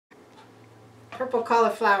purple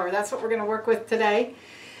cauliflower. That's what we're going to work with today.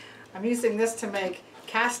 I'm using this to make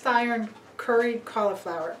cast iron curried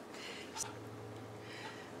cauliflower.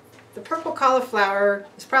 The purple cauliflower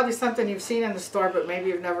is probably something you've seen in the store, but maybe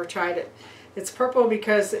you've never tried it. It's purple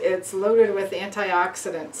because it's loaded with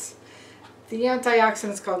antioxidants. The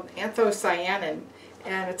antioxidant is called anthocyanin,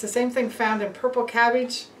 and it's the same thing found in purple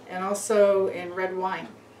cabbage and also in red wine.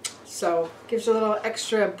 So it gives you a little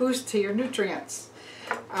extra boost to your nutrients.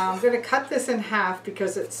 I'm going to cut this in half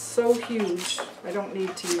because it's so huge. I don't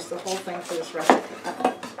need to use the whole thing for this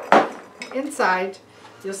recipe. Inside,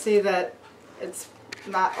 you'll see that it's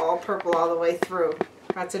not all purple all the way through.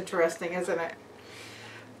 That's interesting, isn't it?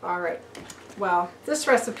 Alright, well, this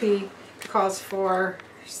recipe calls for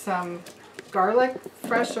some garlic,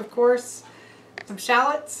 fresh of course, some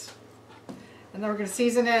shallots, and then we're going to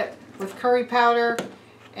season it with curry powder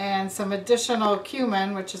and some additional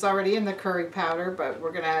cumin, which is already in the curry powder, but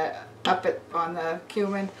we're going to up it on the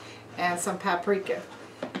cumin, and some paprika.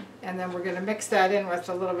 And then we're going to mix that in with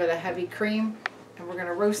a little bit of heavy cream, and we're going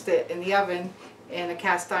to roast it in the oven in a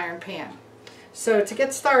cast iron pan. So to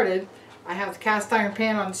get started, I have the cast iron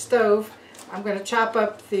pan on the stove. I'm going to chop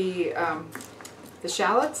up the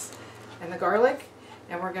shallots and the garlic,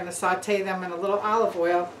 and we're going to saute them in a little olive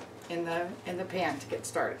oil in the pan to get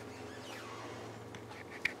started.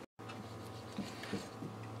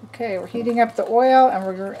 Okay, we're heating up the oil and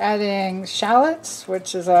we're adding shallots,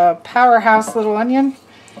 which is a powerhouse little onion,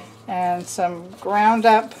 and some ground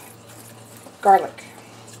up garlic.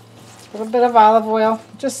 A little bit of olive oil.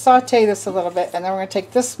 Just saute this a little bit, and then we're going to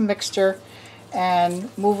take this mixture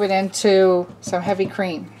and move it into some heavy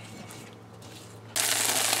cream.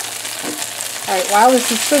 Alright, while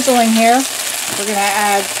this is sizzling here, we're going to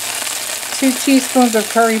add 2 teaspoons of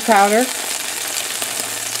curry powder.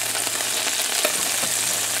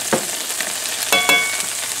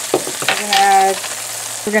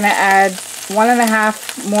 We're going to add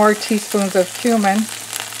 1.5 more teaspoons of cumin.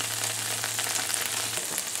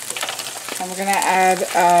 And we're going to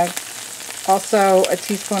add also a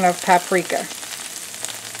teaspoon of paprika.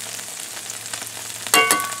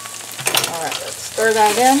 Alright, let's stir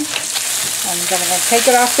that in. And then we're going to take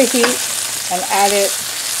it off the heat and add it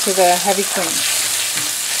to the heavy cream.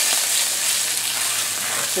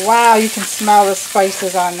 Wow, you can smell the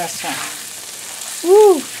spices on this one.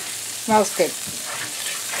 Woo! Smells good.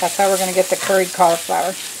 That's how we're going to get the curried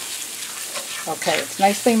cauliflower. Okay, it's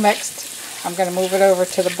nicely mixed. I'm going to move it over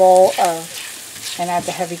to the bowl and add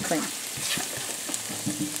the heavy cream.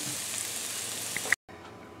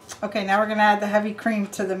 Okay, now we're going to add the heavy cream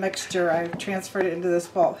to the mixture. I transferred it into this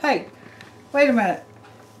bowl. Hey, wait a minute.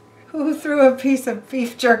 Who threw a piece of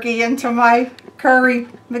beef jerky into my curry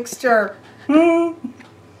mixture?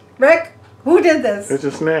 Rick, who did this? It's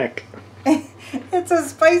a snack. It's a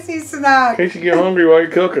spicy snack. In case you get hungry while you're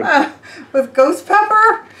cooking. With ghost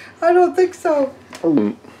pepper? I don't think so.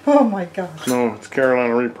 Oh my gosh. No, it's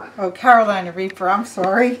Carolina Reaper. Oh, Carolina Reaper. I'm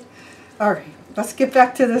sorry. All right, let's get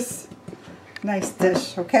back to this nice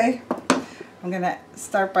dish, okay? I'm going to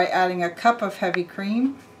start by adding a cup of heavy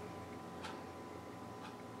cream.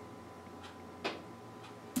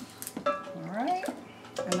 All right.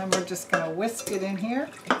 And then we're just going to whisk it in here.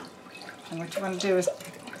 And what you want to do is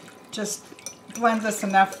just blend this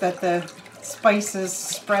enough that the spices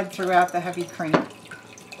spread throughout the heavy cream.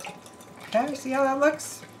 Okay, see how that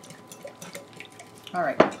looks? All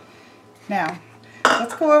right. Now,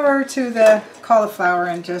 let's go over to the cauliflower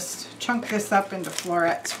and just chunk this up into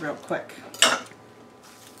florets real quick.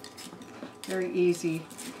 Very easy.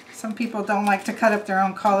 Some people don't like to cut up their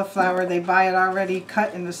own cauliflower. They buy it already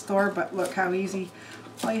cut in the store, but look how easy.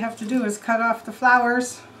 All you have to do is cut off the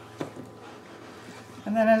flowers.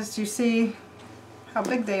 And then as you see how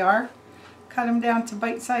big they are, cut them down to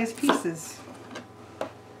bite-sized pieces.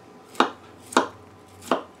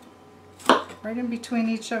 Right in between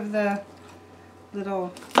each of the little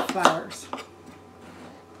flowers.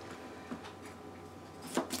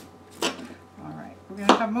 Alright, we're going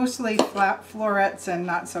to have mostly flat florets and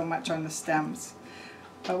not so much on the stems.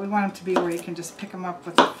 But we want them to be where you can just pick them up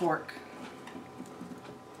with a fork.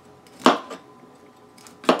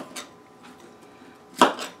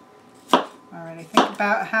 Alright, I think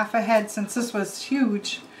about half a head, since this was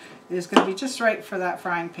huge, is going to be just right for that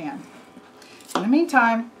frying pan. In the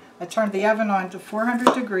meantime, I turned the oven on to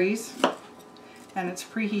 400 degrees and it's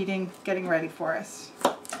preheating, getting ready for us.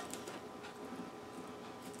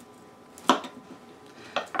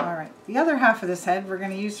 Alright, the other half of this head we're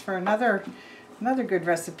going to use for another good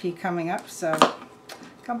recipe coming up, so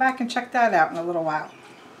come back and check that out in a little while.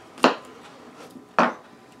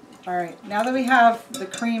 Alright, now that we have the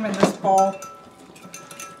cream in this bowl,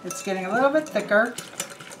 It's getting a little bit thicker.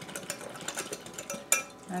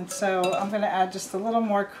 And so I'm going to add just a little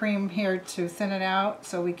more cream here to thin it out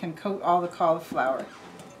so we can coat all the cauliflower.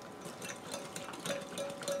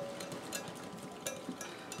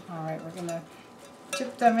 Alright, we're going to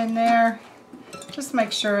dip them in there. Just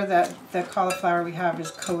make sure that the cauliflower we have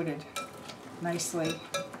is coated nicely.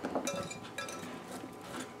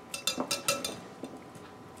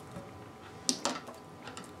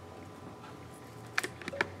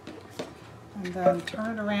 And then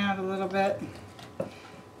turn it around a little bit.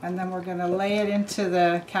 And then we're going to lay it into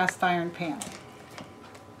the cast iron pan.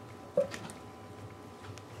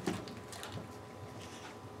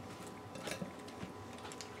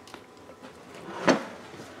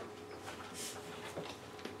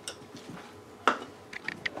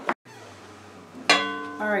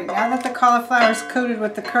 Alright, now that the cauliflower is coated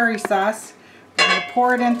with the curry sauce, we're going to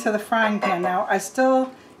pour it into the frying pan. Now, I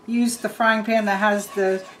still use the frying pan that has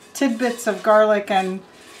the tidbits of garlic and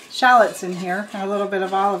shallots in here and a little bit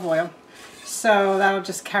of olive oil, so that'll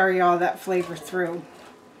just carry all that flavor through.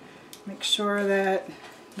 Make sure that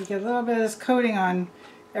you get a little bit of this coating on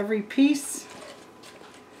every piece,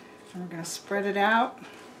 and we're going to spread it out.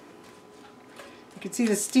 You can see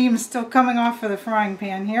the steam is still coming off of the frying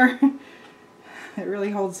pan here. It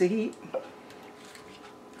really holds the heat.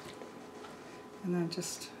 And then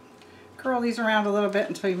just curl these around a little bit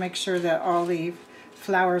until you make sure that all the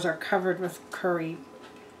flowers are covered with curry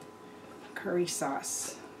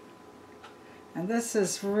sauce. And this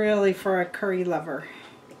is really for a curry lover.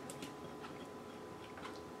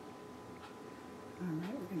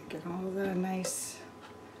 Alright, we're going to get all the nice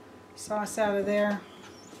sauce out of there.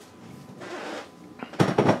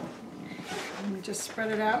 And we just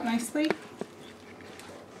spread it out nicely.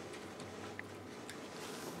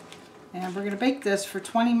 And we're going to bake this for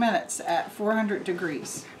 20 minutes at 400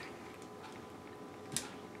 degrees.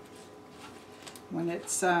 When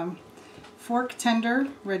it's fork tender,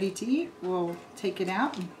 ready to eat, we'll take it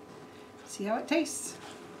out and see how it tastes.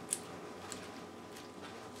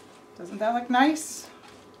 Doesn't that look nice?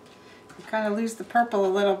 You kind of lose the purple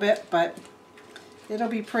a little bit, but it'll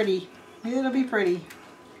be pretty. It'll be pretty.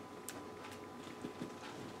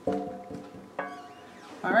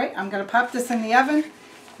 Alright, I'm going to pop this in the oven.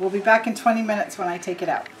 We'll be back in 20 minutes when I take it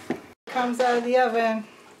out. It comes out of the oven,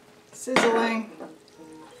 sizzling.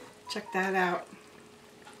 Check that out.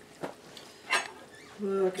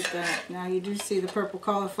 Look at that. Now you do see the purple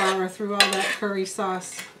cauliflower through all that curry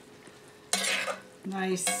sauce.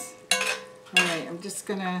 Nice. Alright, I'm just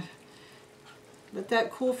going to let that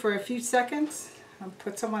cool for a few seconds. I'll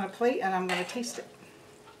put some on a plate and I'm going to taste it.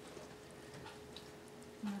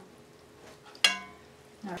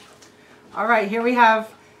 Alright, here we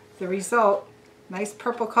have the result. Nice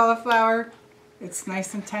purple cauliflower. It's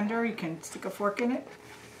nice and tender. You can stick a fork in it.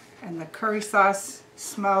 And the curry sauce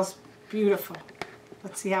smells beautiful.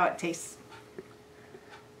 Let's see how it tastes.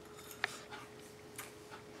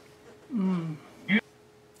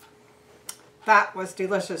 That was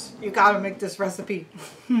delicious. You gotta make this recipe.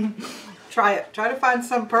 Try it. Try to find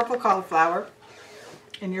some purple cauliflower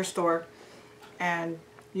in your store and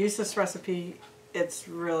use this recipe. It's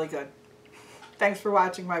really good. Thanks for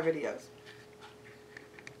watching my videos.